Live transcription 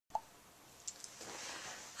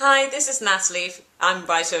Hi, this is Natalie. I'm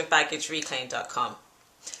writer of BaggageReclaim.com.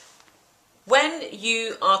 When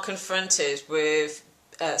you are confronted with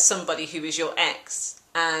somebody who is your ex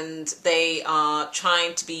and they are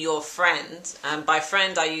trying to be your friend, and by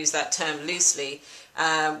friend I use that term loosely,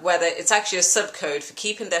 whether it's actually a subcode for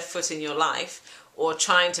keeping their foot in your life or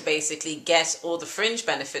trying to basically get all the fringe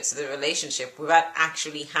benefits of the relationship without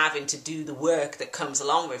actually having to do the work that comes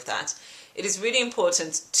along with that, it is really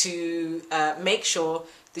important to make sure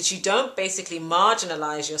that you don't basically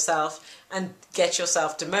marginalize yourself and get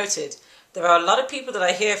yourself demoted. There are a lot of people that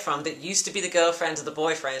I hear from that used to be the girlfriend or the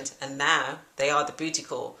boyfriend and now they are the booty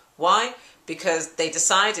call. Why? Because they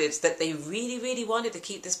decided that they really, really wanted to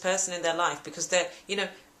keep this person in their life because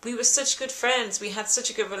we were such good friends, we had such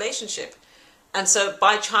a good relationship. And so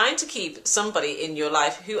by trying to keep somebody in your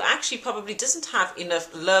life who actually probably doesn't have enough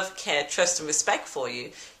love, care, trust and respect for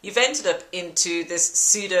you, you've ended up into this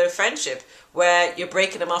pseudo friendship where you're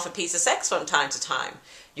breaking them off a piece of sex from time to time.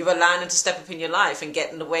 You're allowing them to step up in your life and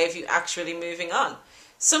get in the way of you actually moving on.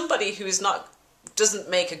 Somebody who doesn't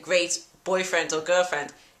make a great boyfriend or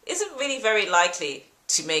girlfriend isn't really very likely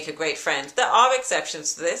to make a great friend. There are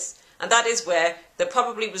exceptions to this. And that is where there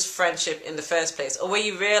probably was friendship in the first place, or where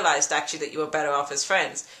you realised actually that you were better off as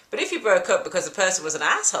friends. But if you broke up because the person was an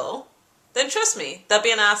asshole, then trust me, there'll be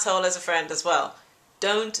an asshole as a friend as well.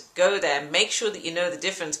 Don't go there. Make sure that you know the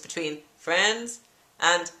difference between friends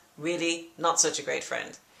and really not such a great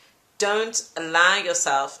friend. Don't allow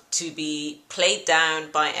yourself to be played down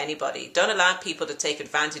by anybody. Don't allow people to take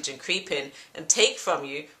advantage and creep in and take from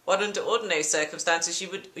you what under ordinary circumstances you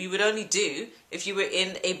would only do if you were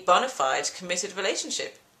in a bona fide committed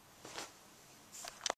relationship.